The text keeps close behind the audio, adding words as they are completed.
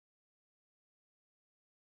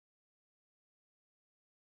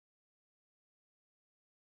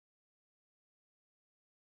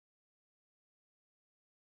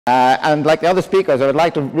And like the other speakers, I would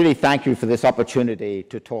like to really thank you for this opportunity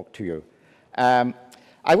to talk to you.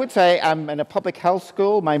 I would say I'm in a public health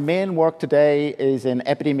school. My main work today is in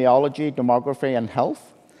epidemiology, demography, and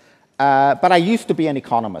health. But I used to be an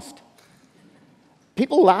economist.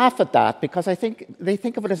 People laugh at that because they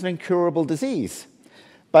think of it as an incurable disease.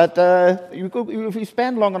 But if you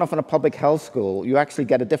spend long enough in a public health school, you actually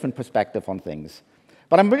get a different perspective on things.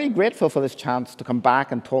 But I'm really grateful for this chance to come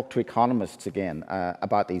back and talk to economists again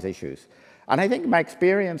about these issues. And I think my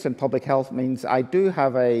experience in public health means I do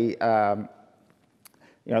have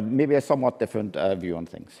maybe a somewhat different view on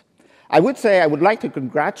things. I would say I would like to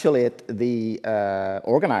congratulate the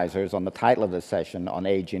organizers on the title of this session on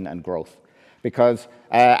aging and growth, because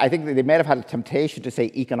I think that they may have had a temptation to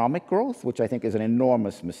say economic growth, which I think is an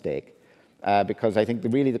enormous mistake, because I think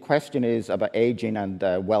really the question is about aging and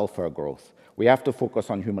welfare growth. We have to focus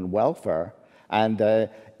on human welfare, and the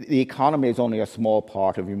economy is only a small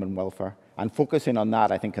part of human welfare. And focusing on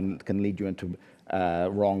that, I think, can lead you into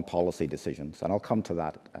wrong policy decisions. And I'll come to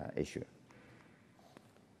that issue.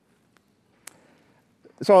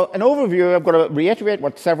 So an overview, I've got to reiterate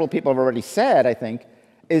what several people have already said, I think,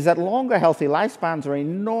 is that longer healthy lifespans are an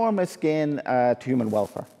enormous gain to human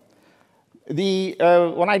welfare.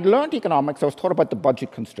 When I learned economics, I was taught about the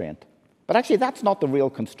budget constraint. But actually, that's not the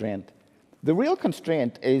real constraint. The real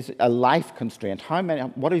constraint is a life constraint.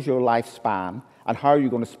 What is your lifespan, and how are you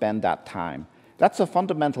going to spend that time? That's a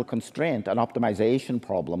fundamental constraint, an optimization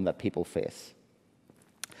problem that people face.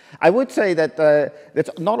 I would say that it's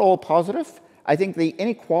not all positive. I think the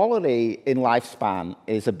inequality in lifespan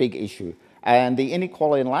is a big issue. And the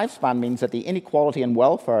inequality in lifespan means that the inequality in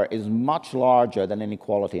welfare is much larger than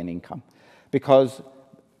inequality in income, because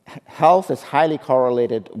health is highly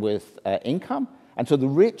correlated with income. And so the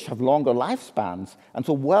rich have longer lifespans, and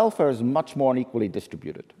so welfare is much more unequally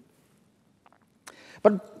distributed.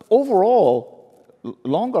 But overall,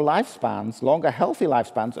 longer lifespans, longer healthy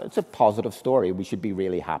lifespans, it's a positive story. We should be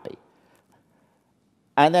really happy.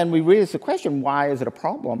 And then we raise the question, why is it a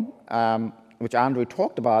problem, which Andrew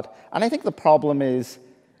talked about. And I think the problem is,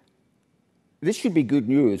 this should be good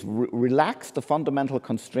news. Relax the fundamental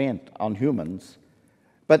constraint on humans.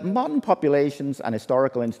 But modern populations and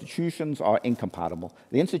historical institutions are incompatible.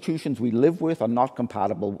 The institutions we live with are not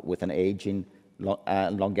compatible with an aging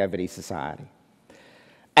longevity society.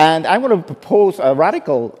 And I'm going to propose a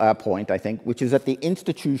radical point, I think, which is that the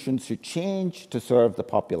institutions should change to serve the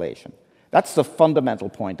population. That's the fundamental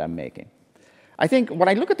point I'm making. I think when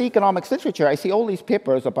I look at the economics literature, I see all these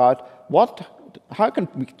papers about how can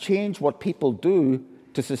we change what people do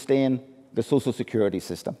to sustain the social security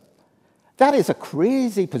system. That is a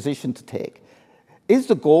crazy position to take. Is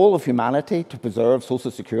the goal of humanity to preserve social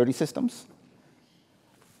security systems?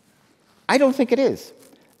 I don't think it is.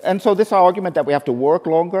 And so this argument that we have to work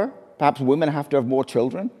longer, perhaps women have to have more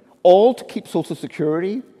children, all to keep social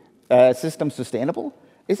security systems sustainable,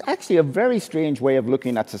 is actually a very strange way of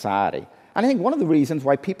looking at society. And I think one of the reasons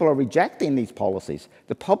why people are rejecting these policies,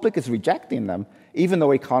 the public is rejecting them, even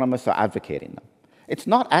though economists are advocating them. It's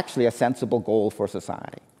not actually a sensible goal for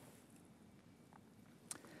society.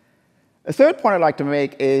 A third point I'd like to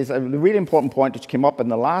make is a really important point which came up in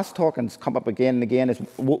the last talk and has come up again and again, is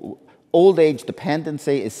old age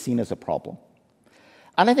dependency is seen as a problem.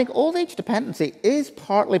 And I think old age dependency is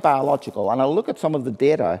partly biological, and I'll look at some of the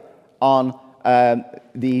data on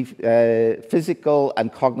the physical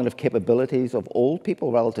and cognitive capabilities of old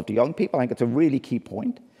people relative to young people. I think it's a really key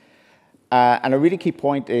point. And a really key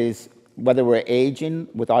point is whether we're aging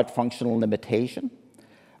without functional limitation.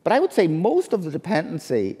 But I would say most of the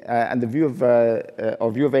dependency and the view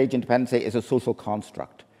of aging dependency is a social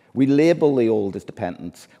construct. We label the old as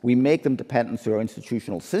dependents. We make them dependent through our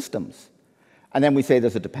institutional systems. And then we say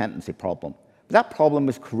there's a dependency problem. But that problem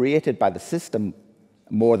is created by the system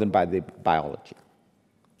more than by the biology.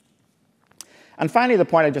 And finally, the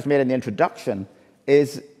point I just made in the introduction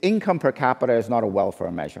is income per capita is not a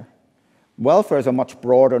welfare measure. Welfare is a much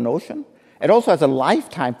broader notion. It also has a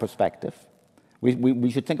lifetime perspective.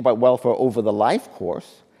 We should think about welfare over the life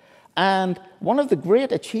course. And one of the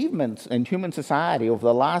great achievements in human society over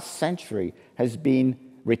the last century has been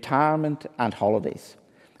retirement and holidays.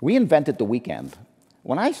 We invented the weekend.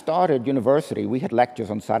 When I started university, we had lectures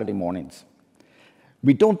on Saturday mornings.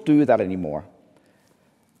 We don't do that anymore.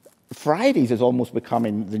 Fridays is almost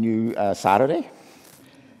becoming the new Saturday.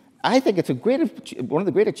 I think it's one of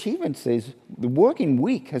the great achievements is the working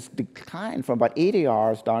week has declined from about 80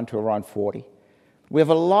 hours down to around 40. We have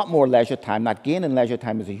a lot more leisure time. That gain in leisure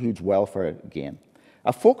time is a huge welfare gain.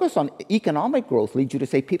 A focus on economic growth leads you to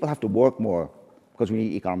say people have to work more because we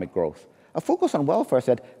need economic growth. A focus on welfare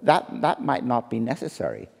said that might not be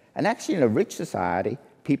necessary. And actually, in a rich society,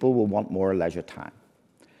 people will want more leisure time.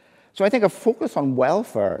 So I think a focus on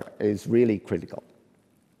welfare is really critical.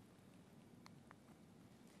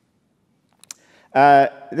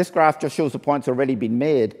 This graph just shows the points already been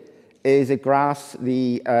made. It graphs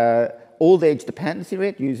the old age dependency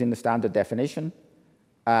rate using the standard definition.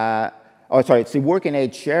 It's the working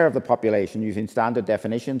age share of the population using standard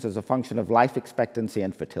definitions as a function of life expectancy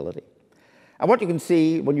and fertility. And what you can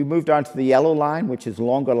see when you move down to the yellow line, which is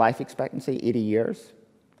longer life expectancy, 80 years,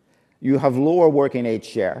 you have lower working age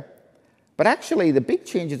share. But actually, the big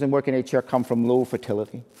changes in working age share come from low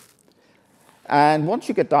fertility. And once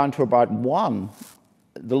you get down to about 1,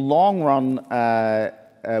 the long-run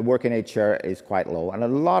working age share is quite low. And a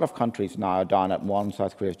lot of countries now are down at 1.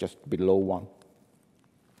 South Korea is just below 1.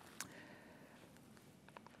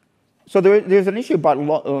 So there's an issue about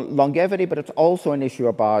longevity, but it's also an issue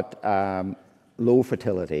about low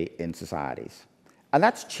fertility in societies. And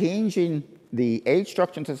that's changing the age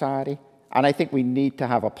structure in society. And I think we need to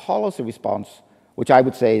have a policy response, which I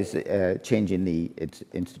would say is changing the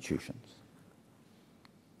institutions.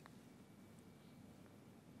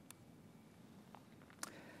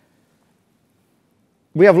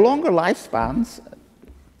 We have longer lifespans.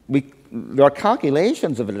 There are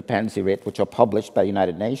calculations of a dependency rate which are published by the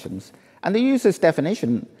United Nations, and they use this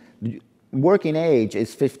definition: working age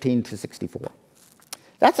is 15 to 64.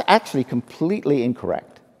 That's actually completely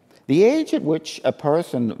incorrect. The age at which a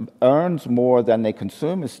person earns more than they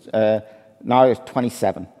consume is now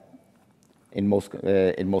 27 in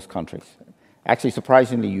most countries. Actually,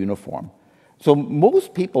 surprisingly uniform. So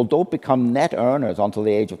most people don't become net earners until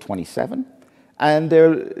the age of 27, and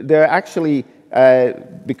they're actually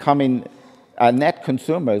becoming net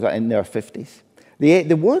consumers in their 50s.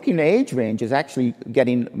 The working age range is actually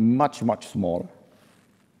getting much, much smaller.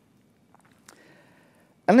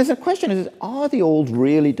 And there's a question, are the old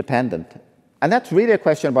really dependent? And that's really a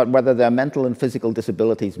question about whether their mental and physical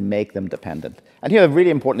disabilities make them dependent. And here,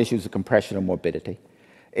 really important issues of compression and morbidity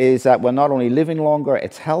is that we're not only living longer,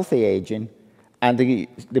 it's healthy aging, and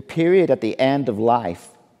the period at the end of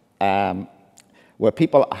life where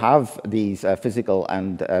people have these physical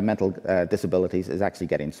and mental disabilities is actually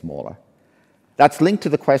getting smaller. That's linked to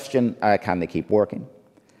the question, can they keep working?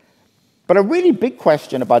 But a really big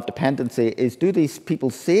question about dependency is, do these people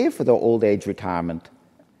save for their old age retirement,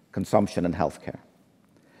 consumption, and healthcare?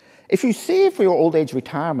 If you save for your old age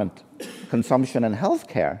retirement, consumption, and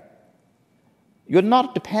healthcare, you're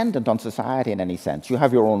not dependent on society in any sense. You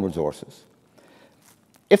have your own resources.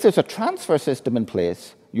 If there's a transfer system in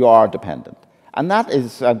place, you are dependent. And that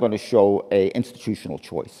is, I'm going to show, an institutional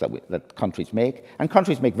choice that countries make, and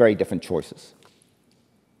countries make very different choices.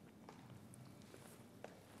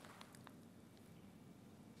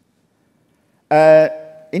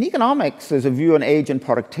 In economics, there's a view on age and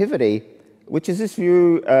productivity, which is this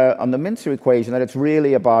view on the Mincer equation that it's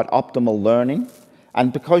really about optimal learning.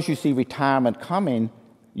 And because you see retirement coming,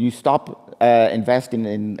 you stop investing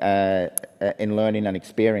in learning and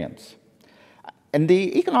experience. And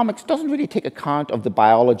the economics doesn't really take account of the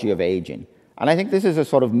biology of aging. And I think this is a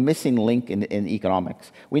sort of missing link in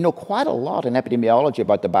economics. We know quite a lot in epidemiology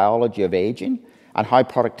about the biology of aging and how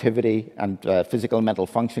productivity and physical and mental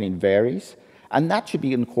functioning varies. And that should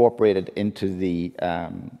be incorporated into the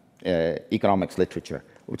economics literature,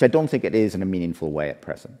 which I don't think it is in a meaningful way at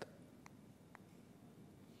present.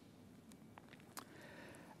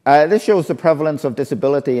 This shows the prevalence of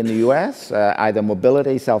disability in the US, either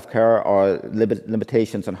mobility, self-care, or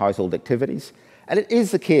limitations on household activities. And it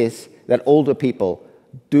is the case that older people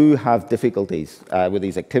do have difficulties with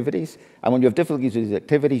these activities. And when you have difficulties with these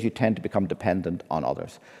activities, you tend to become dependent on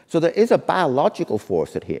others. So there is a biological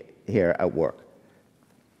force here at work.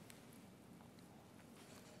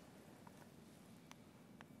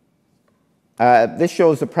 This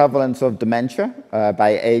shows the prevalence of dementia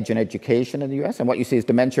by age and education in the US. And what you see is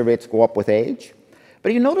dementia rates go up with age.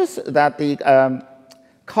 But you notice that the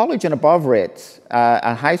college and above rates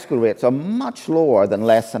and high school rates are much lower than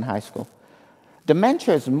less than high school.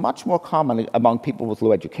 Dementia is much more common among people with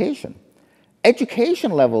low education.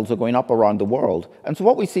 Education levels are going up around the world. And so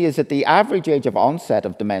what we see is that the average age of onset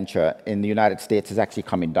of dementia in the United States is actually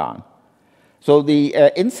coming down. So the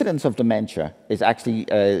incidence of dementia is actually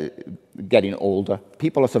getting older.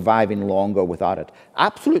 People are surviving longer without it.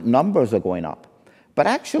 Absolute numbers are going up. But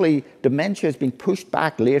actually, dementia is being pushed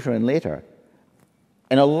back later and later,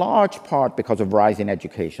 in a large part because of rising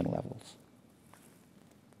education levels.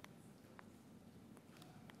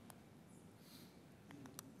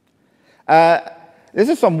 This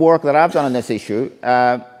is some work that I've done on this issue.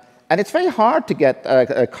 And it's very hard to get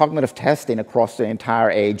cognitive testing across the entire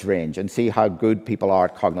age range and see how good people are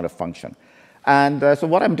at cognitive function. And so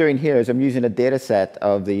what I'm doing here is I'm using a data set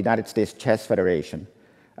of the United States Chess Federation.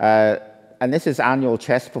 And this is annual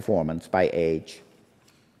chess performance by age.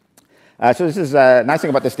 So this is a nice thing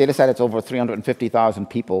about this data set. It's over 350,000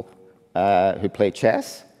 people who play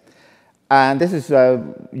chess. And this is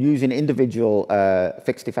using individual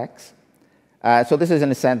fixed effects. So this is,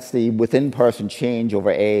 in a sense, the within-person change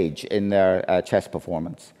over age in their chess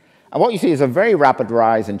performance. And what you see is a very rapid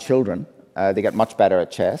rise in children. They get much better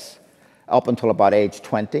at chess up until about age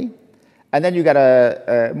 20. And then you get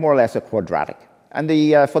more or less a quadratic. And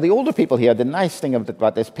for the older people here, the nice thing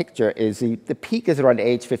about this picture is the peak is around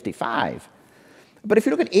age 55. But if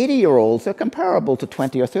you look at 80-year-olds, they're comparable to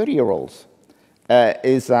 20 or 30-year-olds.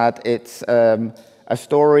 Is that it's a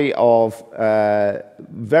story of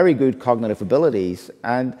very good cognitive abilities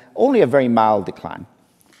and only a very mild decline.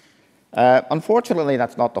 Unfortunately,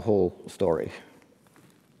 that's not the whole story.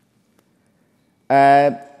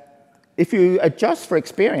 If you adjust for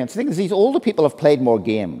experience, the thing is these older people have played more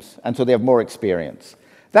games, and so they have more experience.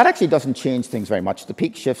 That actually doesn't change things very much. The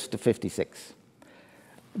peak shifts to 56.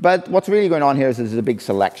 But what's really going on here is there's a big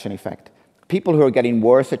selection effect. People who are getting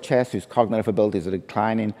worse at chess, whose cognitive abilities are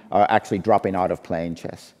declining, are actually dropping out of playing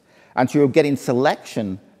chess. And so you're getting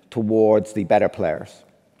selection towards the better players.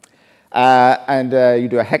 You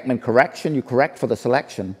do a Heckman correction, you correct for the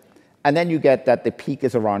selection, and then you get that the peak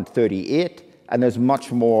is around 38, and there's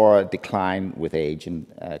much more decline with age and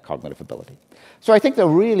cognitive ability. So I think there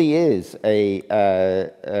really is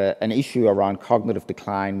an issue around cognitive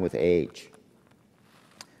decline with age.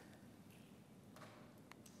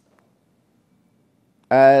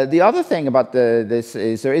 The other thing about this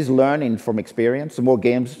is there is learning from experience. The more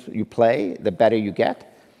games you play, the better you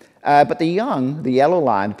get. But the young, the yellow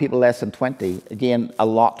line, people less than 20, gain a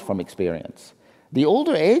lot from experience. The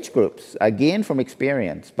older age groups gain from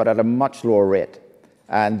experience, but at a much lower rate.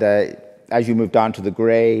 And as you move down to the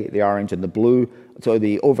gray, the orange, and the blue, so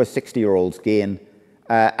the over 60-year-olds gain.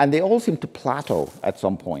 And they all seem to plateau at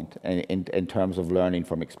some point in terms of learning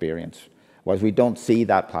from experience. Whereas we don't see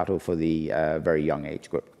that plateau for the very young age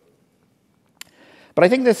group. But I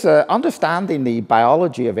think this understanding the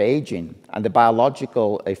biology of aging and the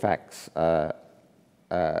biological effects are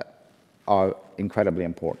incredibly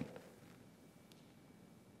important.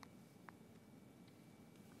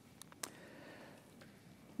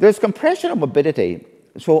 There's compression of morbidity.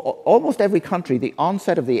 So almost every country, the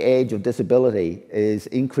onset of the age of disability is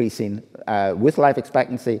increasing with life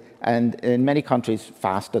expectancy, and in many countries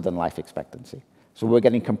faster than life expectancy. So we're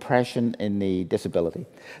getting compression in the disability.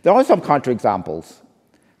 There are some counterexamples.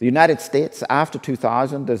 The United States, after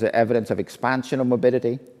 2000, there's evidence of expansion of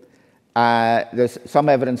morbidity. There's some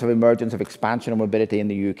evidence of emergence of expansion of morbidity in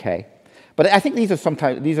the UK. But I think these are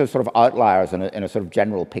sort of outliers in a sort of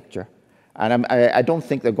general picture. And I don't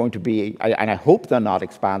think they're going to be, and I hope they're not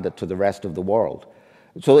expanded to the rest of the world.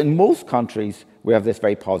 So in most countries, we have this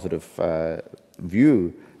very positive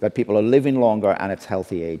view that people are living longer and it's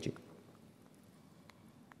healthy aging.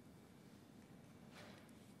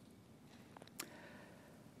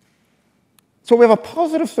 So we have a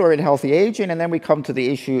positive story in healthy aging, and then we come to the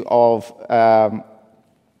issue of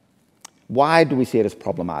why do we see it as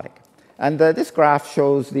problematic? And this graph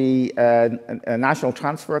shows the national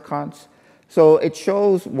transfer accounts. So it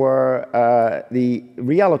shows where the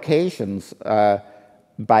reallocations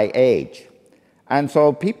by age. And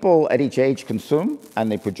so people at each age consume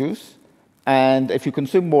and they produce. And if you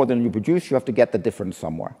consume more than you produce, you have to get the difference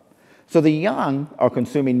somewhere. So the young are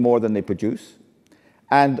consuming more than they produce.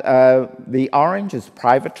 And the orange is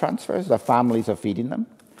private transfers, their families are feeding them.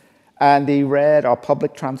 And the red are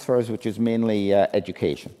public transfers, which is mainly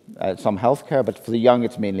education. Some healthcare, but for the young,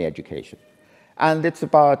 it's mainly education. And it's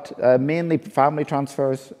about mainly family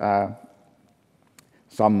transfers,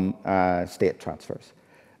 some state transfers.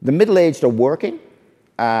 The middle-aged are working.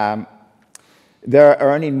 They're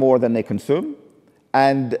earning more than they consume.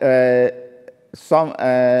 And the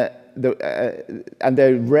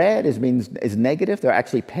red is negative. They're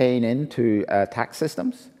actually paying into tax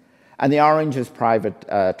systems. And the orange is private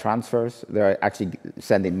transfers. They're actually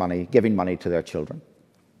sending money, giving money to their children.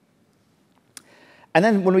 And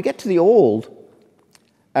then when we get to the old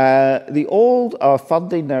are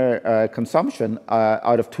funding their consumption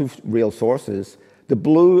out of two real sources. The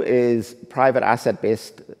blue is private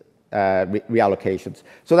asset-based reallocations.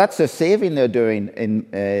 So that's the saving they're doing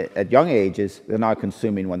at young ages. They're now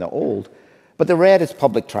consuming when they're old. But the red is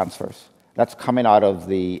public transfers. That's coming out of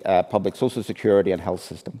the public social security and health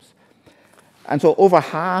systems. And so over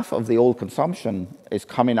half of the old consumption is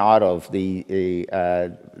coming out of these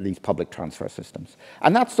public transfer systems.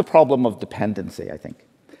 And that's the problem of dependency, I think.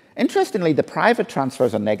 Interestingly, the private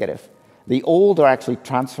transfers are negative. The old are actually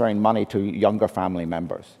transferring money to younger family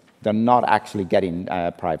members. They're not actually getting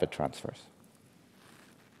private transfers.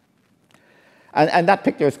 And that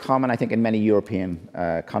picture is common, I think, in many European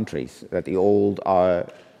countries, that the old are,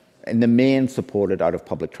 in the main, supported out of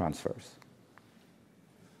public transfers.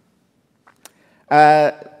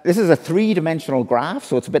 This is a three-dimensional graph,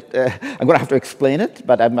 so it's a bit, I'm going to have to explain it,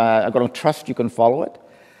 but I'm going to trust you can follow it.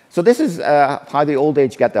 So this is how the old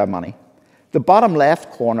age get their money. The bottom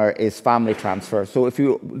left corner is family transfer. So if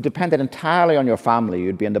you depended entirely on your family,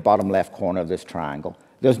 you'd be in the bottom left corner of this triangle.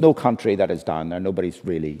 There's no country that is down there. Nobody's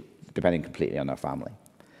really depending completely on their family.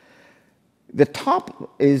 The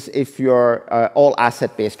top is if you're all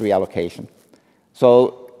asset-based reallocation.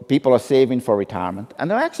 So people are saving for retirement.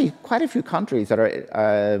 And there are actually quite a few countries that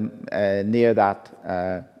are near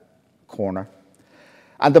that corner.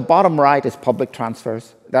 And the bottom right is public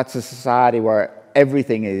transfers. That's a society where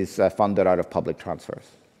everything is funded out of public transfers.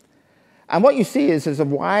 And what you see is there's a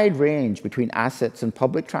wide range between assets and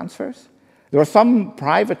public transfers. There are some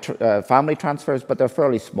private family transfers, but they're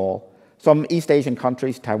fairly small. Some East Asian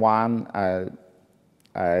countries, Taiwan,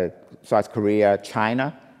 South Korea,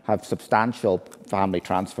 China, have substantial family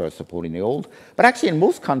transfers supporting the old. But actually, in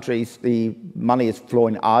most countries, the money is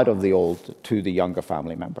flowing out of the old to the younger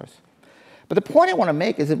family members. But the point I want to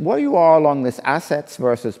make is that where you are along this assets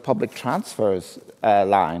versus public transfers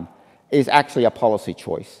line is actually a policy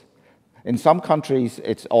choice. In some countries,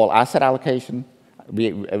 it's all asset allocation,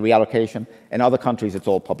 reallocation. In other countries, it's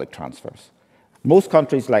all public transfers. Most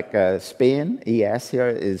countries like Spain, ES here,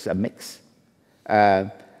 is a mix.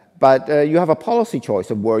 But you have a policy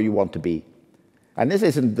choice of where you want to be. And this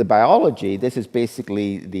isn't the biology, this is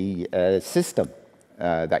basically the system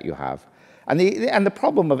that you have. And the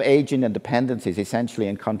problem of aging and dependency is essentially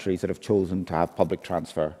in countries that have chosen to have public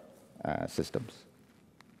transfer systems.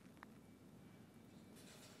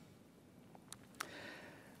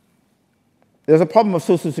 There's a problem of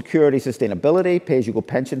Social Security sustainability. Pay-as-you-go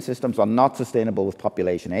pension systems are not sustainable with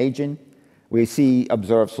population aging. We see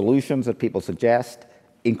observed solutions that people suggest: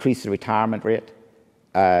 increase the retirement rate,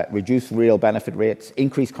 reduce real benefit rates,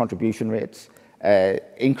 increase contribution rates,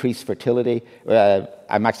 increase fertility.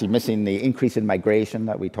 I'm actually missing the increase in migration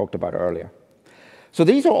that we talked about earlier. So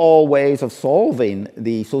these are all ways of solving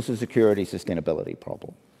the Social Security sustainability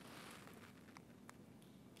problem.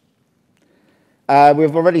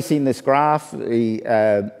 We've already seen this graph.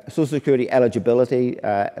 The Social Security eligibility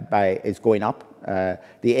is going up.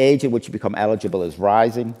 The age at which you become eligible is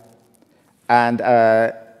rising. And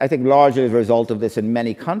I think largely as a result of this, in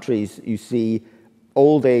many countries, you see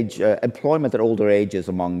old age employment at older ages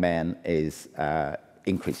among men is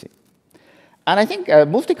increasing. And I think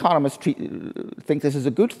most economists think this is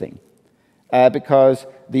a good thing because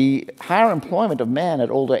the higher employment of men at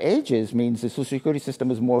older ages means the Social Security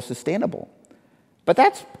system is more sustainable. But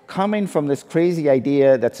that's coming from this crazy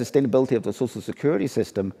idea that sustainability of the Social Security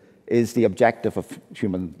system is the objective of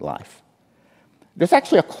human life. There's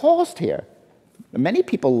actually a cost here. Many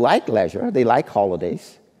people like leisure, they like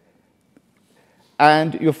holidays,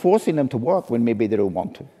 and you're forcing them to work when maybe they don't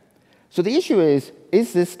want to. So the issue is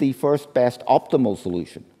this the first best optimal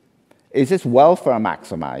solution? Is this welfare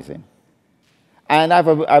maximizing? And I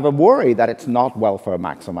have a worry that it's not welfare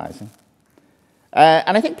maximizing.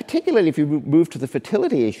 And I think particularly if you move to the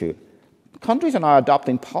fertility issue, countries are now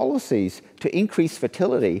adopting policies to increase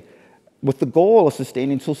fertility with the goal of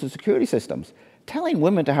sustaining Social Security systems. Telling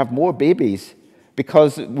women to have more babies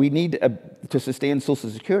because we need to sustain Social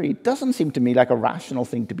Security doesn't seem to me like a rational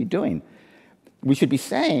thing to be doing. We should be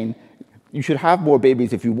saying you should have more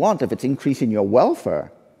babies if you want, if it's increasing your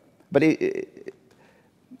welfare. But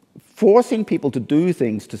forcing people to do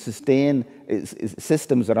things to sustain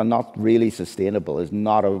systems that are not really sustainable is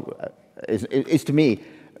to me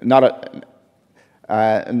not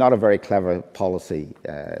a very clever policy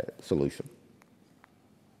solution.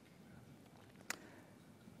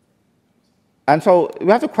 And so we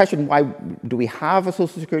have to question, why do we have a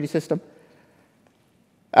Social Security system?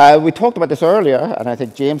 We talked about this earlier, and I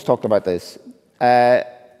think James talked about this. The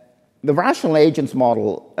rational agents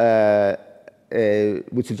model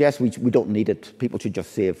would suggest we don't need it. People should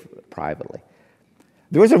just save privately.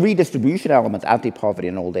 There is a redistribution element, anti-poverty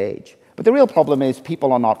in old age. But the real problem is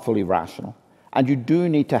people are not fully rational, and you do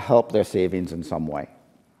need to help their savings in some way.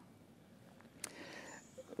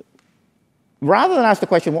 Rather than ask the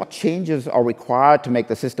question, what changes are required to make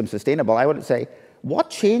the system sustainable, I would say,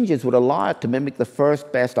 what changes would allow it to mimic the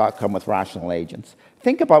first best outcome with rational agents?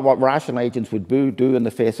 think about what rational agents would do in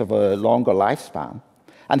the face of a longer lifespan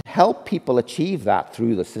and help people achieve that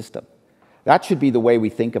through the system. That should be the way we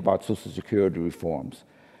think about Social Security reforms.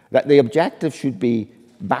 That the objective should be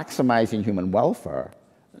maximizing human welfare,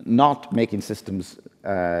 not making systems,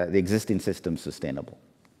 the existing systems sustainable.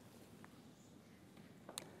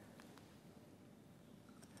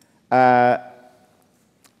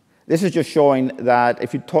 This is just showing that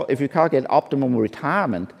if you calculate optimum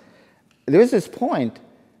retirement, there is this point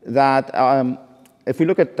that if we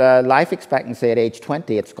look at life expectancy at age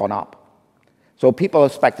 20, it's gone up. So people are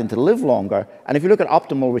expecting to live longer, and if you look at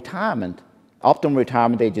optimal retirement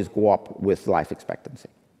ages go up with life expectancy.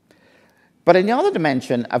 But in the other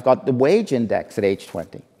dimension, I've got the wage index at age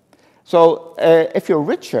 20. So if you're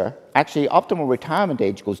richer, actually optimal retirement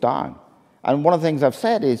age goes down. And one of the things I've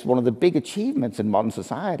said is one of the big achievements in modern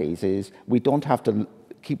societies is we don't have to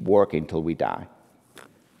keep working till we die.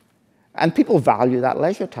 And people value that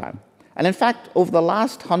leisure time. And in fact, over the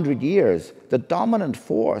last 100 years, the dominant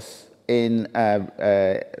force in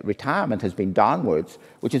retirement has been downwards,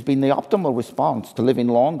 which has been the optimal response to living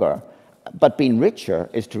longer, but being richer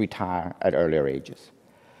is to retire at earlier ages.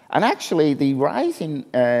 And actually, the rising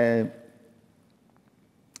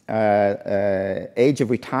age of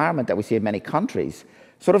retirement that we see in many countries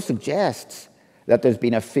sort of suggests that there's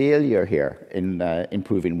been a failure here in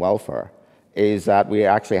improving welfare, is that we're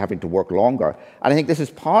actually having to work longer. And I think this is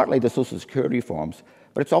partly the Social Security reforms,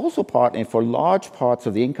 but it's also partly for large parts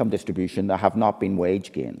of the income distribution there have not been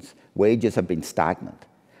wage gains. Wages have been stagnant.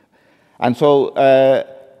 And so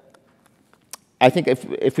I think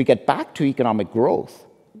if we get back to economic growth,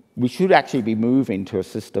 we should actually be moving to a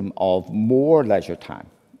system of more leisure time,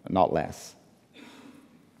 not less.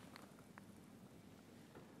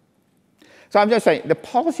 So I'm just saying, the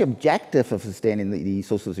policy objective of sustaining the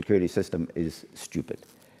Social Security system is stupid.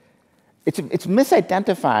 It's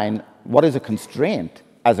misidentifying what is a constraint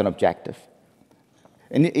as an objective.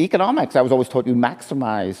 In economics, I was always taught you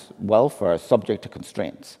maximize welfare subject to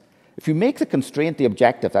constraints. If you make the constraint the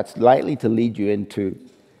objective, that's likely to lead you into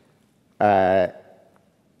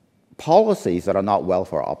policies that are not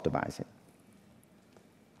welfare optimizing.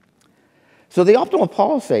 So the optimal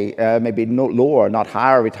policy may be lower, not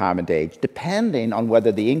higher retirement age, depending on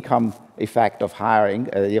whether the income effect of higher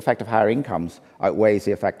incomes outweighs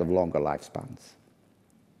the effect of longer lifespans.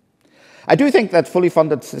 I do think that fully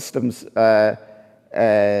funded systems are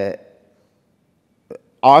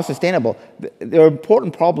sustainable. There are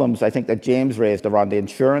important problems, I think, that James raised around the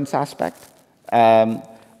insurance aspect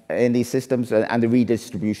in these systems and the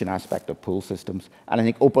redistribution aspect of pool systems, and I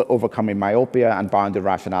think overcoming myopia and bounded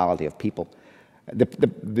rationality of people.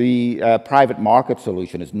 The private market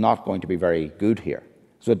solution is not going to be very good here,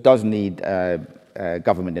 so it does need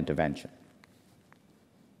government intervention.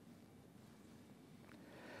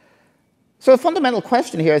 So a fundamental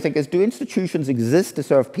question here, I think, is do institutions exist to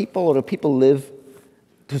serve people, or do people live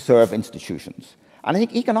to serve institutions? And I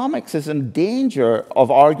think economics is in danger of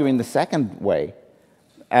arguing the second way,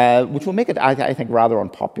 which will make it, I think, rather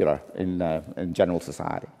unpopular in general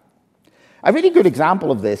society. A really good example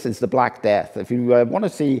of this is the Black Death. If you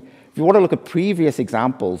want to look at previous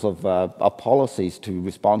examples of policies to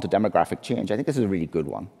respond to demographic change, I think this is a really good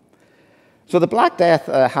one. So the Black Death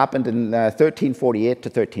happened in 1348 to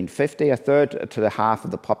 1350. A third to half of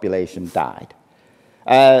the population died.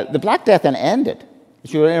 The Black Death then ended.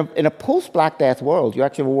 So in a post-Black Death world, you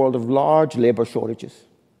actually have a world of large labor shortages.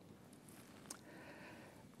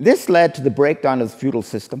 This led to the breakdown of the feudal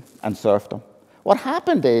system and serfdom. What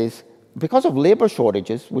happened is, because of labor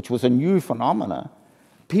shortages, which was a new phenomena,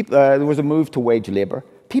 there was a move to wage labor.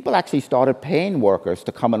 People actually started paying workers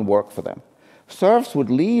to come and work for them. Serfs would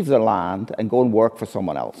leave the land and go and work for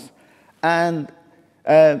someone else. And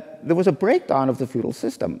there was a breakdown of the feudal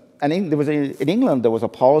system. And in England, there was a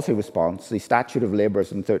policy response, the Statute of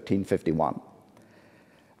Labourers in 1351.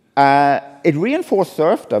 It reinforced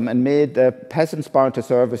serfdom and made peasants bound to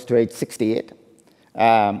service to age 68.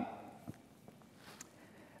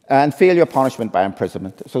 And failure punishment by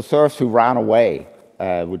imprisonment. So serfs who ran away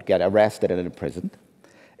would get arrested and imprisoned.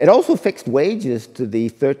 It also fixed wages to the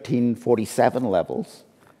 1347 levels.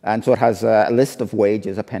 And so it has a list of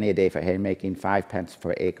wages, a penny a day for haymaking, 5 pence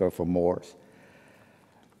per acre for moors.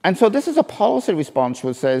 And so this is a policy response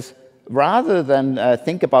which says, rather than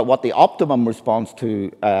think about what the optimum response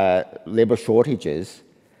to labor shortage is,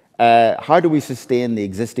 how do we sustain the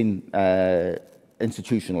existing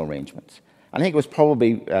institutional arrangements? I think it was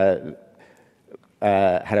probably it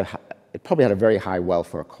probably had a very high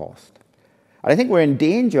welfare cost. And I think we're in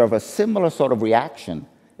danger of a similar sort of reaction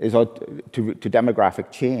to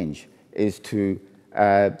demographic change, is to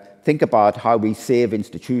think about how we save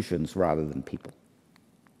institutions rather than people.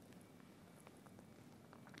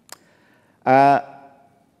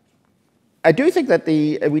 I do think that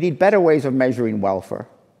we need better ways of measuring welfare.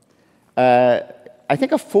 I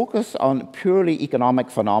think a focus on purely economic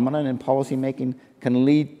phenomenon in policymaking can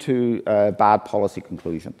lead to bad policy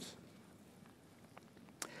conclusions.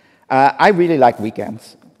 I really like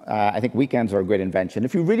weekends. I think weekends are a great invention.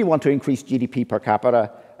 If you really want to increase GDP per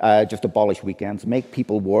capita, just abolish weekends, make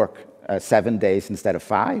people work 7 days instead of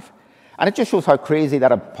 5. And it just shows how crazy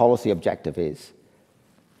that a policy objective is.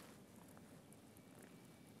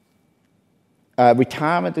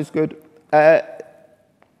 Retirement is good. I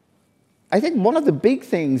think one of the big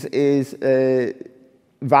things is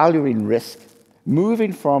valuing risk.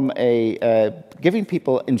 Moving from giving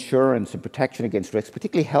people insurance and protection against risk,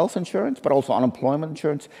 particularly health insurance, but also unemployment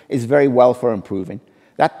insurance, is very welfare improving.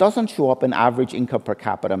 That doesn't show up in average income per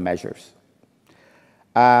capita measures.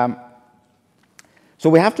 So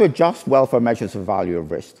we have to adjust welfare measures of value of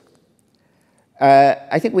risk.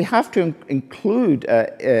 I think we have to include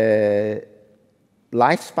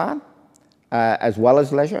lifespan as well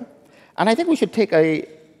as leisure. And I think we should take a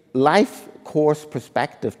life course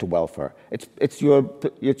perspective to welfare. It's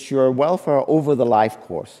your welfare over the life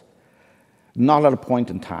course, not at a point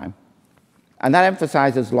in time. And that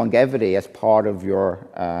emphasizes longevity as part of your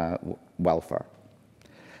welfare.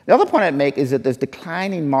 The other point I'd make is that there's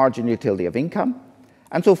declining marginal utility of income,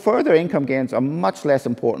 and so further income gains are much less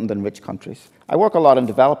important than rich countries. I work a lot in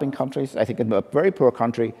developing countries. I think in a very poor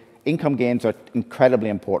country, income gains are incredibly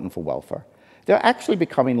important for welfare. They're actually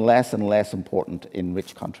becoming less and less important in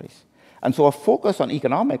rich countries. And so a focus on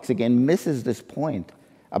economics, again, misses this point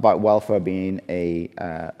about welfare being a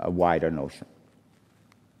wider notion.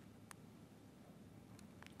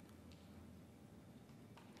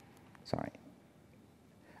 Sorry.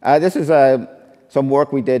 This is some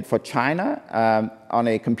work we did for China on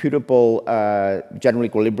a computable general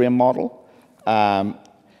equilibrium model. And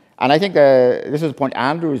I think this is the point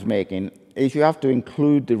Andrew is making, is you have to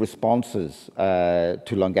include the responses to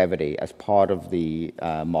longevity as part of the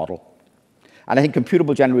model. And I think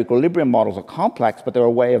computable general equilibrium models are complex, but they're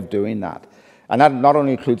a way of doing that. And that not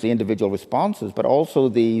only includes the individual responses, but also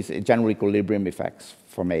these general equilibrium effects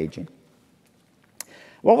from aging.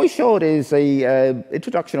 What we showed is the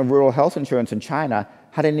introduction of rural health insurance in China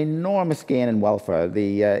had an enormous gain in welfare.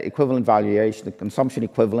 The equivalent valuation, the consumption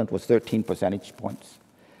equivalent was 13 percentage points.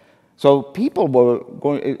 So people were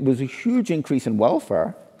going, it was a huge increase in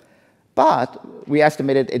welfare, but we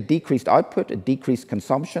estimated a decreased output, a decreased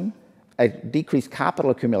consumption, a decreased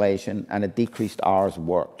capital accumulation, and a decreased hours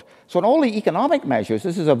worked. So in all the economic measures,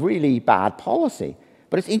 this is a really bad policy,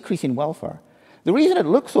 but it's increasing welfare. The reason it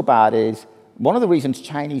looks so bad is one of the reasons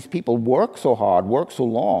Chinese people work so hard, work so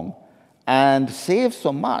long, and save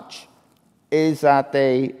so much is that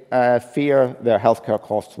they fear their healthcare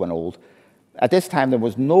costs when old. At this time, there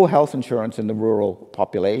was no health insurance in the rural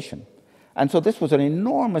population. And so this was an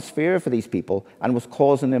enormous fear for these people and was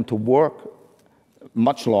causing them to work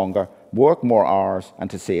much longer, work more hours, and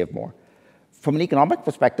to save more. From an economic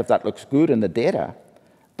perspective, that looks good in the data,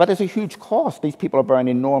 but there's a huge cost. These people are bearing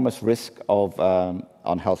enormous risk of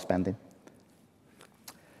on health spending.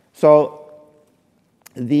 So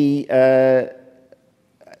a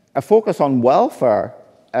focus on welfare,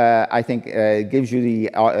 I think, gives you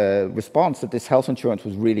the response that this health insurance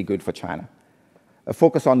was really good for China. A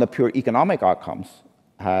focus on the pure economic outcomes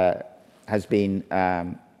has been,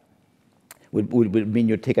 would mean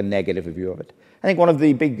you'd take a negative view of it. I think one of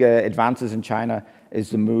the big advances in China is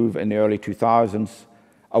the move in the early 2000s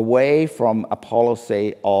away from a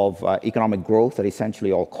policy of economic growth at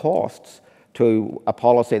essentially all costs to a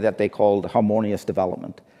policy that they called harmonious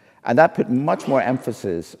development. And that put much more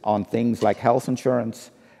emphasis on things like health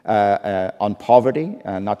insurance, on poverty,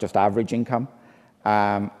 not just average income,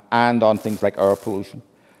 and on things like air pollution.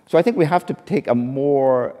 So I think we have to take a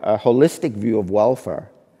more holistic view of welfare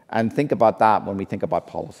and think about that when we think about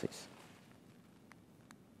policies.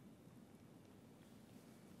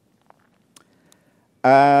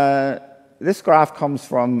 This graph comes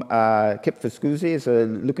from Kip Viscusi. It's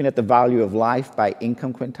looking at the value of life by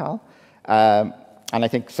income quintile. And I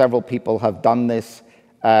think several people have done this.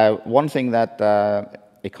 One thing that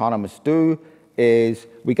economists do is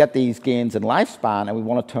we get these gains in lifespan and we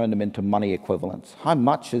want to turn them into money equivalents. How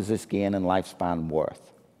much is this gain in lifespan worth?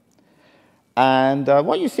 And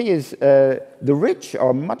what you see is the rich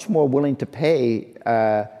are much more willing to pay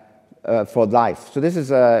for life. So this is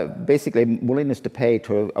basically willingness to pay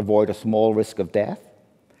to avoid a small risk of death.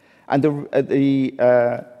 And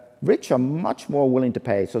the rich are much more willing to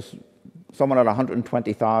pay. So someone at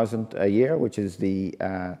 120,000 a year, which is the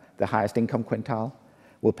highest income quintile,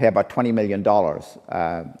 will pay about $20 million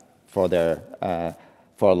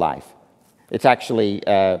for life. It's actually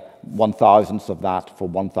 1,000th of that for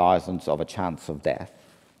 1,000th of a chance of death.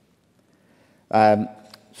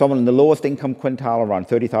 Someone in the lowest income quintile, around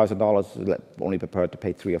 $30,000, is only prepared to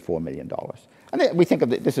pay $3 or $4 million. And we think of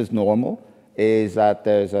this as normal, is that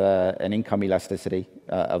there's an income elasticity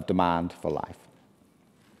of demand for life.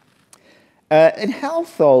 In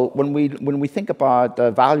health, though, when we think about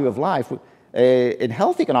the value of life, in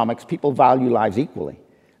health economics, people value lives equally.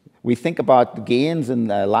 We think about the gains in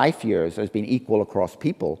life years as being equal across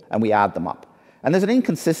people, and we add them up. And there's an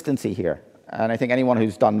inconsistency here, and I think anyone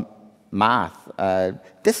who's done math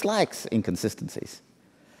dislikes inconsistencies.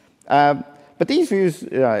 But these views,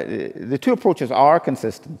 the two approaches are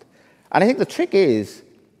consistent. And I think the trick is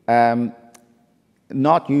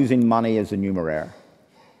not using money as a numeraire.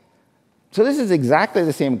 So this is exactly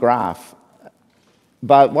the same graph,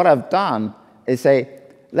 but what I've done is say,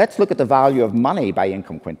 let's look at the value of money by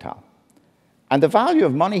income quintile. And the value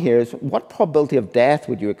of money here is, what probability of death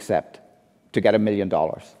would you accept to get $1 million?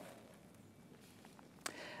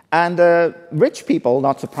 And rich people,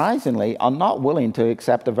 not surprisingly, are not willing to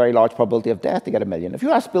accept a very large probability of death to get $1 million. If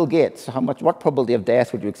you ask Bill Gates what probability of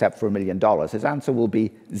death would you accept for $1 million, his answer will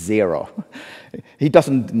be 0. He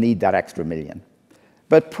doesn't need that extra $1 million.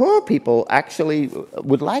 But poor people actually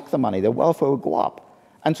would like the money. Their welfare would go up.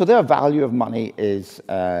 And so their value of money is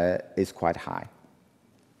quite high.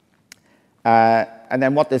 And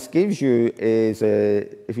then what this gives you is,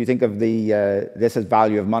 if you think of this as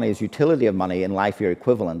value of money, as utility of money in life year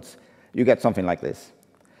equivalents, you get something like this.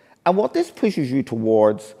 And what this pushes you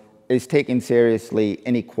towards is taking seriously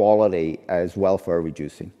inequality as welfare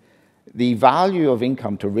reducing. The value of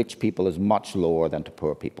income to rich people is much lower than to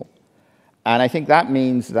poor people. And I think that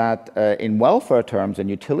means that in welfare terms and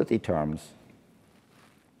utility terms,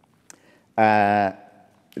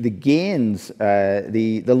 the gains,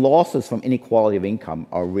 the losses from inequality of income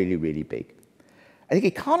are really, really big. I think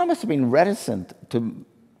economists have been reticent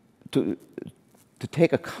to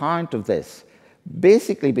take account of this,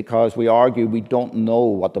 basically because we argue we don't know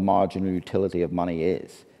what the marginal utility of money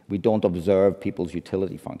is. We don't observe people's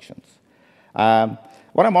utility functions.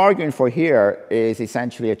 What I'm arguing for here is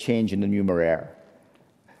essentially a change in the numeraire,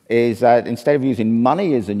 is that instead of using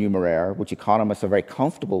money as a numeraire, which economists are very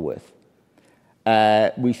comfortable with,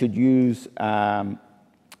 we should use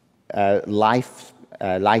life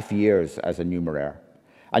years as a numeraire.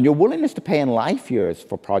 And your willingness to pay in life years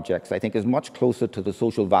for projects, I think, is much closer to the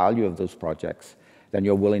social value of those projects than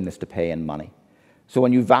your willingness to pay in money. So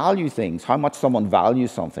when you value things, how much someone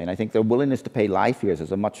values something, I think their willingness to pay life years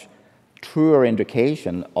is a much truer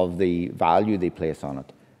indication of the value they place on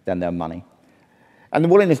it than their money. And the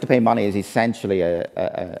willingness to pay money is essentially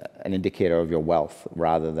an indicator of your wealth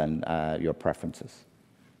rather than your preferences.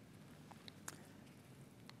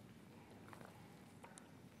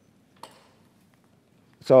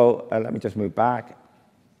 So let me just move back.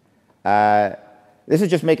 This is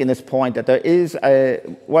just making this point that there is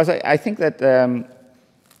I think that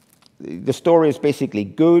the story is basically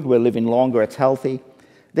good. We're living longer. It's healthy.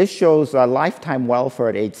 This shows lifetime welfare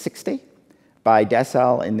at age 60 by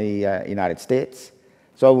decile in the United States.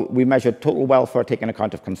 So we measured total welfare taking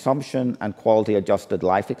account of consumption and quality-adjusted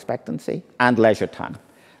life expectancy and leisure time.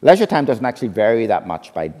 Leisure time doesn't actually vary that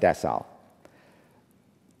much by decile.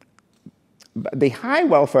 The high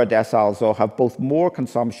welfare deciles, though, have both more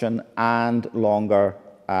consumption and longer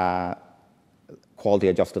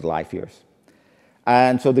quality-adjusted life years.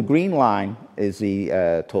 And so the green line is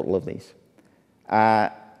the total of these.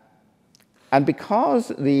 And because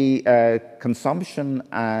the consumption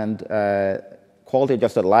and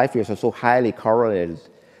quality-adjusted life years are so highly correlated,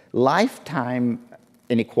 lifetime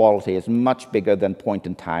inequality is much bigger than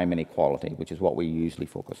point-in-time inequality, which is what we usually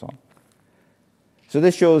focus on. So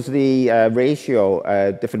this shows the ratio,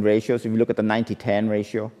 different ratios. If you look at the 90-10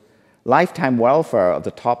 ratio, lifetime welfare of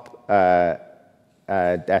the top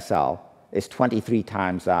decile is 23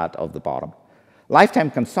 times that of the bottom.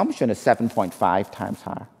 Lifetime consumption is 7.5 times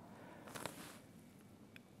higher.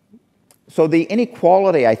 So the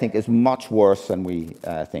inequality, I think, is much worse than we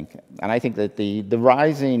think. And I think that the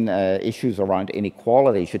rising issues around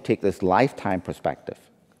inequality should take this lifetime perspective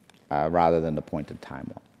rather than the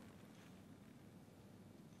point-in-time one.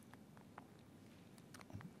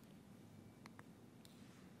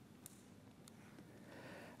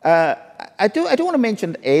 I do want to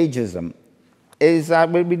mention ageism. Is that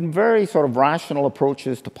we've been very sort of rational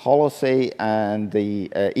approaches to policy and the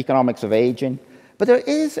economics of aging. But there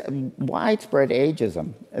is widespread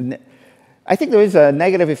ageism. And I think there is a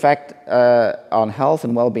negative effect on health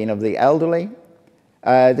and well-being of the elderly.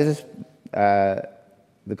 This is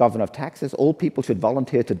the governor of Texas. Old people should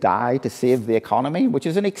volunteer to die to save the economy, which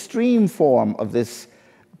is an extreme form of this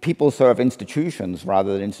people serve institutions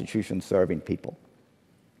rather than institutions serving people.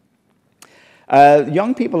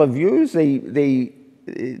 Young people have views.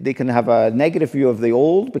 They can have a negative view of the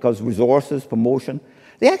old because resources, promotion.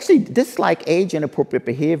 They actually dislike age-inappropriate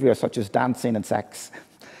behavior such as dancing and sex.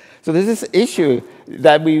 So there's this issue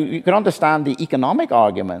that we can understand the economic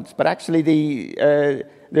arguments, but actually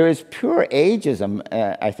there is pure ageism,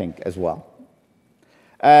 I think, as well.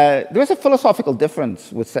 There is a philosophical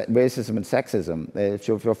difference with racism and sexism. If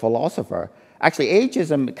you're a philosopher, actually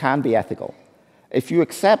ageism can be ethical. If you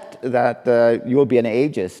accept that you'll be an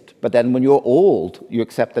ageist, but then when you're old, you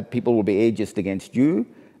accept that people will be ageist against you,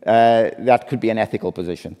 that could be an ethical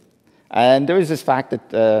position. And there is this fact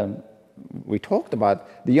that we talked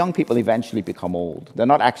about, the young people eventually become old. They're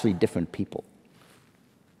not actually different people.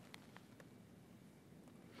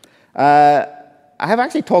 I have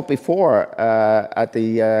actually talked before at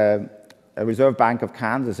the Reserve Bank of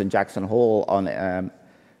Kansas in Jackson Hole on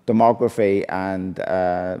demography and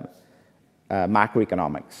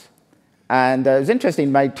macroeconomics. And it was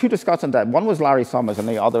interesting, my two discussants, that one was Larry Summers and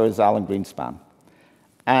the other is Alan Greenspan.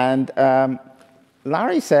 And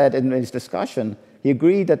Larry said in his discussion, he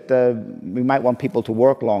agreed that we might want people to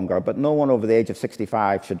work longer, but no one over the age of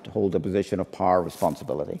 65 should hold a position of power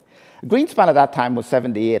responsibility. Greenspan at that time was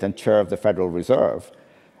 78 and chair of the Federal Reserve,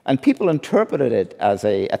 and people interpreted it as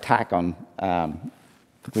an attack on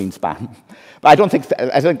Greenspan. But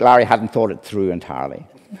I think Larry hadn't thought it through entirely.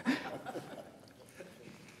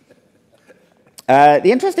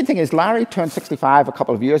 The interesting thing is Larry turned 65 a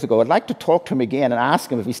couple of years ago. I'd like to talk to him again and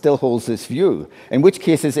ask him if he still holds this view, in which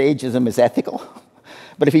case his ageism is ethical.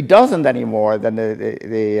 But if he doesn't anymore, then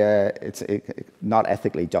it's not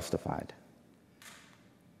ethically justified.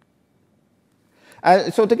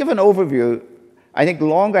 So to give an overview, I think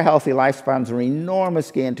longer healthy lifespans are an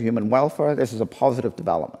enormous gain to human welfare. This is a positive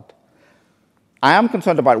development. I am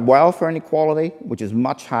concerned about welfare inequality, which is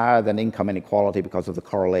much higher than income inequality because of the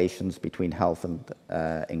correlations between health and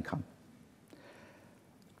income.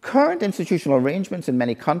 Current institutional arrangements in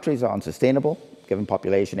many countries are unsustainable, given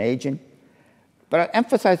population aging. But I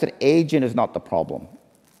emphasize that aging is not the problem.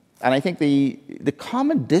 And I think the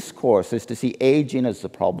common discourse is to see aging as the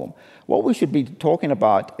problem. What we should be talking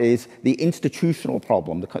about is the institutional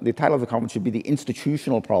problem. The title of the conference should be the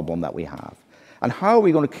institutional problem that we have. And how are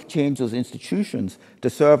we going to change those institutions to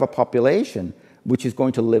serve a population which is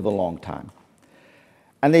going to live a long time?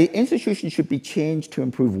 And the institutions should be changed to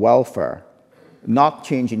improve welfare, not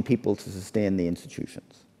changing people to sustain the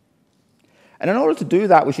institutions. And in order to do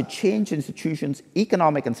that, we should change institutions'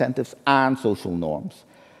 economic incentives and social norms.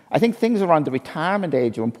 I think things around the retirement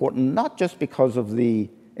age are important, not just because of the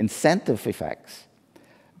incentive effects,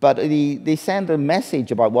 but they send a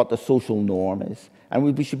message about what the social norm is.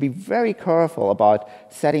 And we should be very careful about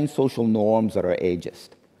setting social norms that are ageist.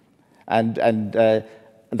 And that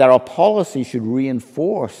our policy should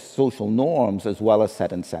reinforce social norms as well as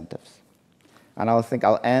set incentives. And I think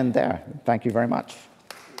I'll end there. Thank you very much.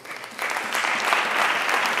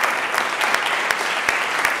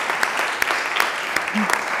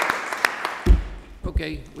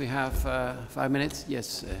 Okay, we have 5 minutes.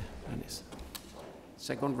 Yes, Dennis.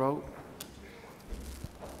 Second row.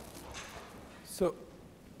 So,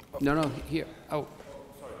 no, here. Oh,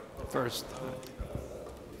 sorry. First.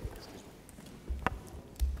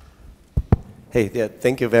 Hey, yeah,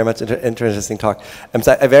 thank you very much. Interesting talk.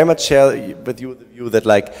 So I very much share with you the view that,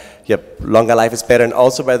 like, yeah, longer life is better. And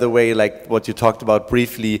also, by the way, like what you talked about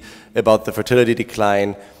briefly about the fertility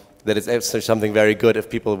decline, that it's actually something very good if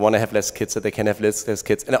people want to have less kids, that they can have less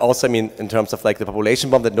kids. And also, I mean, in terms of like the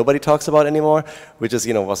population bomb that nobody talks about anymore, which is,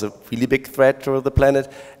 was a really big threat to the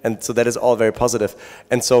planet. And so that is all very positive.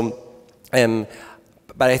 And so,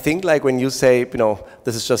 but I think like when you say,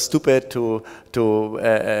 this is just stupid to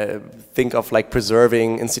think of like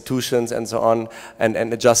preserving institutions and so on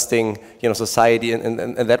and adjusting, society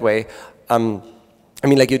in that way. I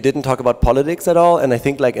mean, like you didn't talk about politics at all, and I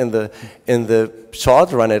think like in the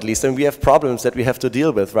short run at least, and we have problems that we have to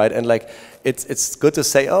deal with, right? And like it's good to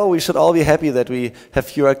say, oh, we should all be happy that we have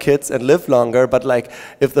fewer kids and live longer, but like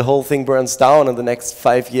if the whole thing burns down in the next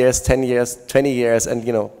 5 years, 10 years, 20 years, and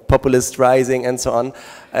populist rising and so on,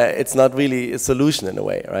 it's not really a solution in a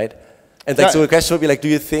way, right? And like, so the question would be like, do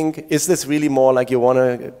you think, is this really more like you want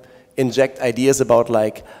to inject ideas about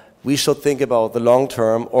like, we should think about the long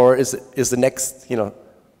term, or is the next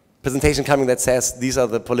presentation coming that says these are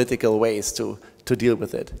the political ways to deal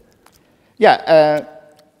with it? Yeah,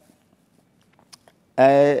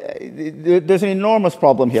 There's an enormous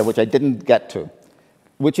problem here, which I didn't get to,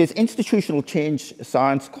 which is institutional change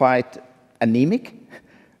sounds quite anemic.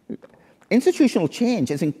 Institutional change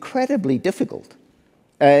is incredibly difficult.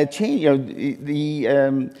 Change,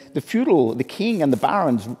 the feudal, the king and the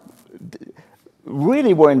barons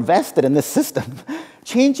really were invested in this system,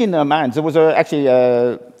 changing their minds. There was actually,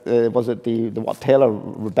 was it the Wat Taylor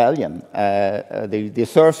Rebellion? The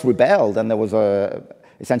serfs rebelled, and there was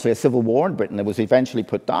essentially a civil war in Britain that was eventually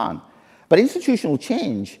put down. But institutional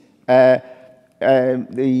change, there's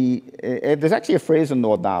actually a phrase in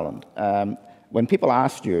Northern Ireland. When people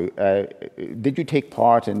asked you, did you take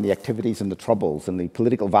part in the activities and the troubles and the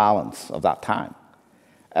political violence of that time?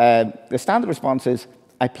 The standard response is,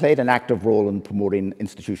 I played an active role in promoting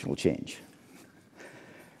institutional change.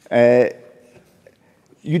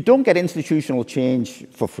 You don't get institutional change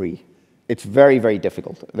for free. It's very, very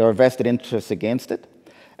difficult. There are vested interests against it.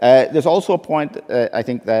 There's also a point, I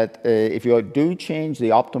think, that if you do change,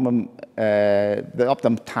 the optimum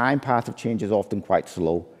time path of change is often quite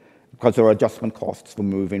slow, because there are adjustment costs for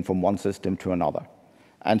moving from one system to another.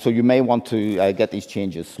 And so you may want to get these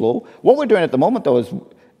changes slow. What we're doing at the moment, though,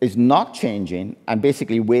 is not changing and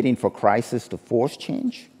basically waiting for crisis to force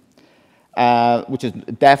change, which is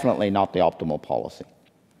definitely not the optimal policy.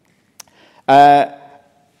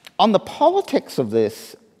 On the politics of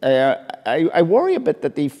this, I worry a bit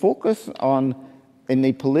that the focus in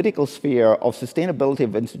the political sphere of sustainability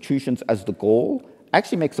of institutions as the goal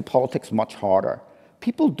actually makes the politics much harder.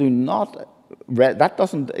 People do not, that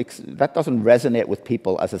doesn't resonate with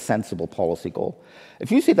people as a sensible policy goal.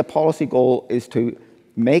 If you see the policy goal is to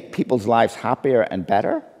make people's lives happier and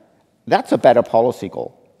better, that's a better policy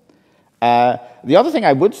goal. The other thing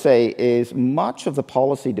I would say is much of the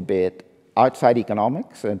policy debate outside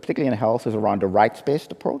economics, and particularly in health, is around a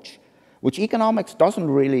rights-based approach, which economics doesn't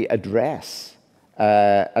really address in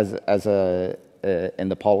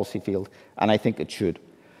the policy field, and I think it should.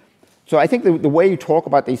 So I think the way you talk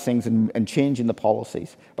about these things and changing the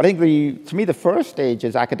policies. But I think to me the first stage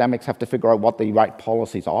is academics have to figure out what the right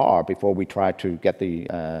policies are before we try to get the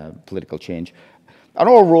political change. And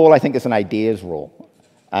our role, I think, is an ideas role.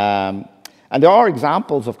 And there are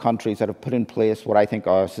examples of countries that have put in place what I think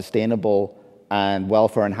are sustainable and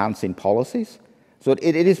welfare-enhancing policies. So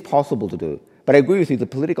it is possible to do. But I agree with you, the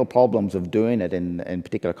political problems of doing it in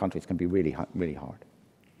particular countries can be really, really hard.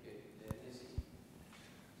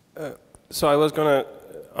 So I was going to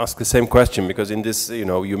ask the same question, because in this,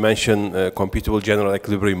 you mentioned computable general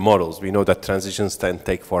equilibrium models. We know that transitions tend to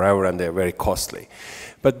take forever and they're very costly.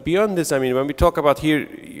 But beyond this, I mean, when we talk about here,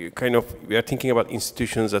 we are thinking about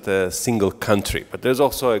institutions at a single country, but there's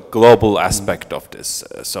also a global aspect of this.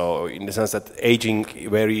 So in the sense that aging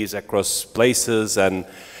varies across places, and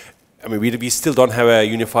I mean, we still don't have a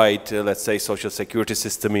unified, let's say, social security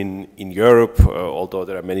system in Europe, although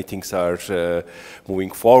there are many things are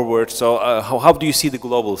moving forward. So how do you see the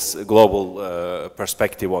global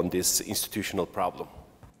perspective on this institutional problem?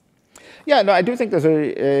 Yeah, no, I do think there's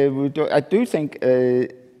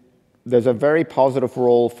a very positive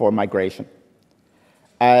role for migration.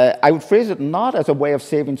 I would phrase it not as a way of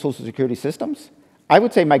saving social security systems. I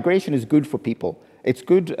would say migration is good for people. It's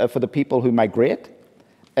good for the people who migrate,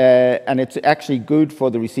 and it's actually good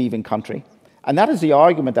for the receiving country. And that is the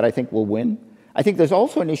argument that I think will win. I think there's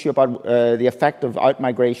also an issue about the effect of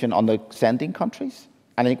out-migration on the sending countries.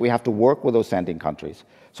 And I think we have to work with those sending countries.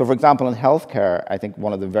 So, for example, in healthcare, I think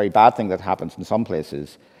one of the very bad things that happens in some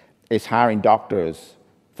places is hiring doctors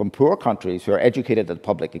from poor countries who are educated at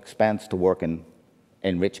public expense to work in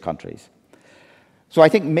rich countries. So I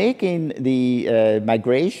think making the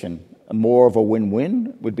migration more of a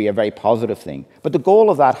win-win would be a very positive thing. But the goal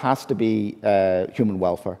of that has to be human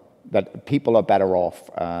welfare, that people are better off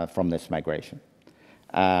from this migration.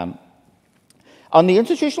 On the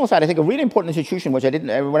institutional side, I think a really important institution, which I didn't,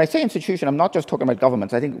 when I say institution, I'm not just talking about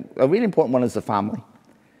governments. I think a really important one is the family.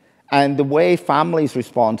 And the way families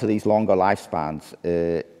respond to these longer lifespans,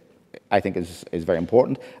 I think is very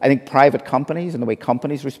important. I think private companies and the way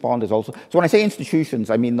companies respond is also. So when I say institutions,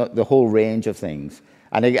 I mean the whole range of things.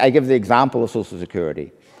 And I give the example of Social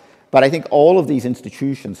Security. But I think all of these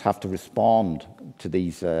institutions have to respond to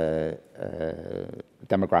these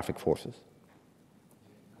demographic forces.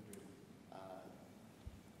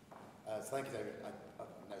 Thank you, David.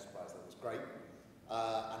 No surprise, that was great.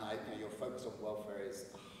 And your focus on welfare is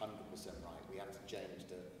 100% right. We have to change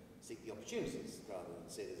to seek the opportunities rather than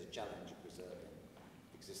see it as a challenge of preserving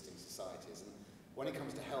existing societies. And when it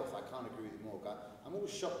comes to health, I can't agree with you more. I'm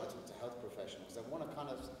always shocked when I talk to health professionals. They want to kind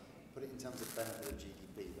of put it in terms of benefit of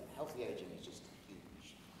GDP, but healthy aging is just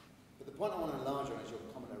huge. But the point I want to enlarge on is your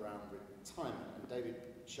comment around retirement. retirement. And David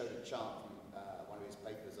showed a chart from one of his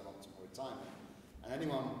papers on optimal retirement. And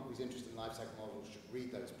anyone who's interested in life cycle models should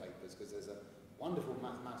read those papers because there's a wonderful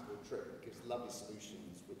mathematical trick that gives lovely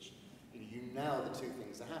solutions which you nail the two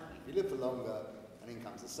things that happen. If you live for longer and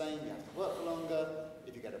income's the same, you have to work for longer.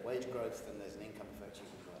 If you get a wage growth, then there's an income effect, you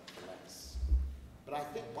can work for less. But I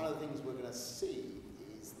think one of the things we're going to see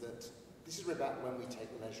is that this is about when we take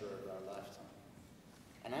leisure of our lifetime.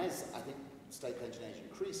 And as I think state pension age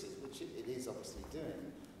increases, which it is obviously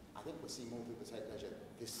doing, I think we'll see more people take leisure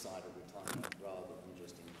this side of retirement rather than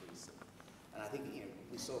just increasing. And I think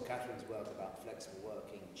we saw Catherine's work about flexible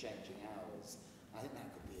working, changing hours. I think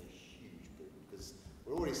that could be a huge boom because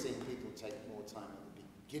we're already seeing people take more time at the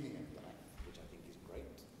beginning of life, which I think is great,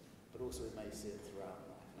 but also we may see it throughout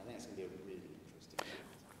life. And I think it's going to be a really interesting thing.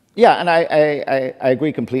 Yeah, and I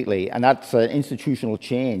agree completely. And that's an institutional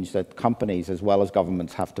change that companies as well as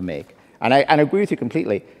governments have to make. And I agree with you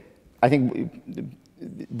completely. I think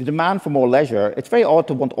the demand for more leisure, it's very odd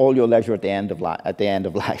to want all your leisure at the end of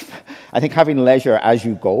life. I think having leisure as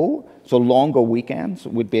you go, so longer weekends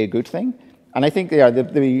would be a good thing. And I think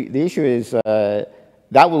the issue is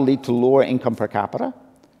that will lead to lower income per capita.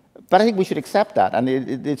 But I think we should accept that. And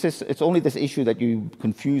it's only this issue that you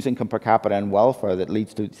confuse income per capita and welfare that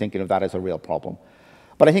leads to thinking of that as a real problem.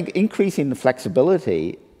 But I think increasing the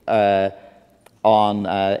flexibility on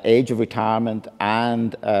age of retirement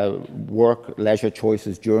and work-leisure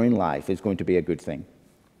choices during life is going to be a good thing.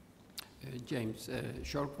 James,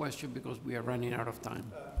 short question because we are running out of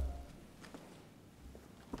time.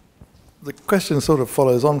 The question sort of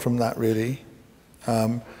follows on from that, really,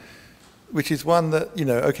 which is one that,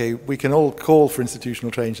 okay, we can all call for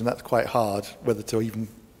institutional change, and that's quite hard, whether to even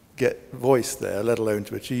get voice there, let alone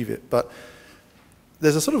to achieve it. But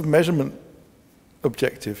there's a sort of measurement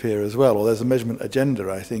objective here as well, or there's a measurement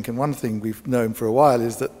agenda, I think. And one thing we've known for a while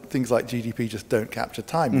is that things like GDP just don't capture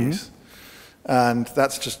time use. And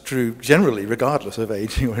that's just true generally, regardless of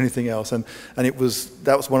aging or anything else. And that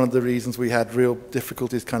was one of the reasons we had real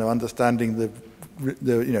difficulties kind of understanding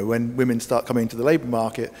when women start coming into the labour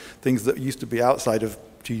market, things that used to be outside of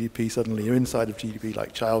GDP suddenly are inside of GDP,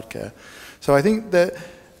 like childcare. So I think that,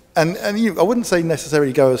 I wouldn't say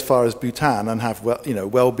necessarily go as far as Bhutan and have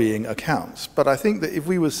well-being accounts, but I think that if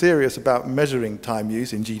we were serious about measuring time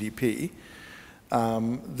use in GDP,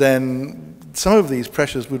 then some of these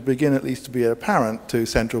pressures would begin at least to be apparent to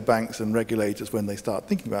central banks and regulators when they start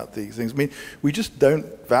thinking about these things. I mean, we just don't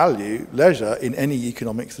value leisure in any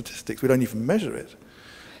economic statistics. We don't even measure it.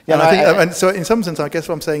 Yeah, and so in some sense, I guess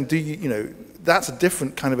what I'm saying, that's a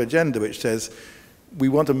different kind of agenda which says we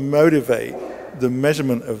want to motivate the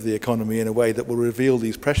measurement of the economy in a way that will reveal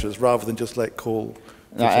these pressures rather than just call.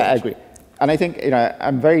 No, I agree. And I think,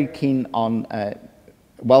 I'm very keen on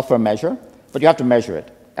welfare measure, but you have to measure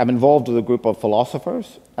it. I'm involved with a group of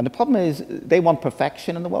philosophers, and the problem is they want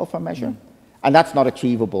perfection in the welfare measure, and that's not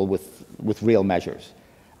achievable with real measures.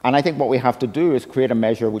 And I think what we have to do is create a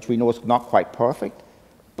measure which we know is not quite perfect,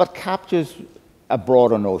 but captures a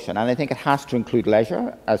broader notion. And I think it has to include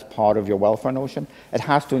leisure as part of your welfare notion. It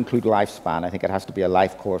has to include lifespan. I think it has to be a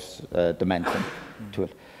life course dimension to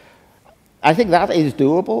it. I think that is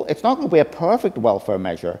doable. It's not going to be a perfect welfare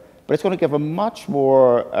measure, but it's going to give a much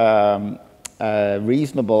more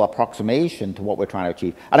reasonable approximation to what we're trying to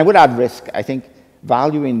achieve. And I would add risk. I think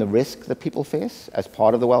valuing the risk that people face as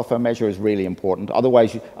part of the welfare measure is really important.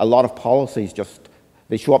 Otherwise, a lot of policies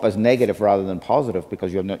they show up as negative rather than positive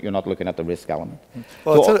because you're not looking at the risk element.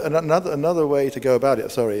 Well, so, another way to go about it,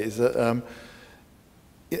 is that,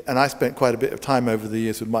 and I spent quite a bit of time over the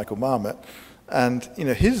years with Michael Marmot, and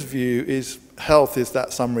his view is health is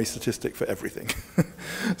that summary statistic for everything.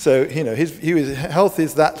 So his view is health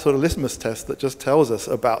is that sort of litmus test that just tells us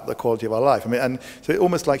about the quality of our life. I mean, and so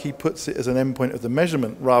almost like he puts it as an endpoint of the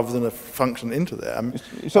measurement rather than a function into there.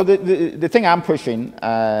 So the thing I'm pushing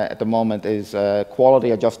at the moment is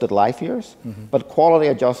quality adjusted life years, but quality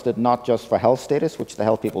adjusted not just for health status, which the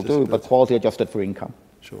health people do, but quality adjusted for income.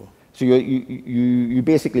 Sure. So you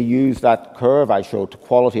basically use that curve I showed to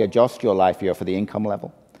quality adjust your life year for the income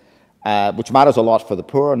level, which matters a lot for the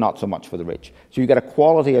poor, not so much for the rich. So you get a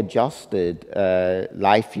quality adjusted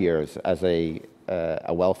life years as a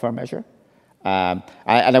welfare measure, and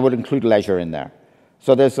I would include leisure in there.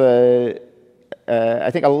 So there's I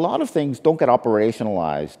think a lot of things don't get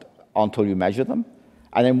operationalized until you measure them,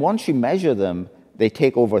 and then once you measure them, they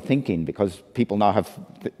take over thinking because people now have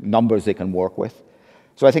numbers they can work with.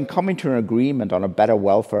 So I think coming to an agreement on a better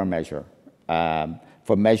welfare measure for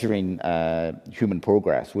for measuring human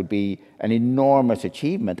progress would be an enormous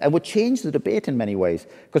achievement and would change the debate in many ways,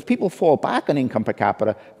 because people fall back on income per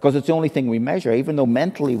capita because it's the only thing we measure, even though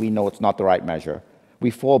mentally we know it's not the right measure.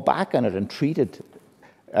 We fall back on it and treat it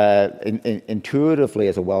intuitively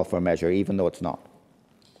as a welfare measure, even though it's not.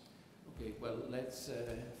 Okay, well, let's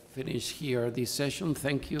finish here this session.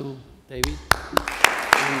 Thank you, David.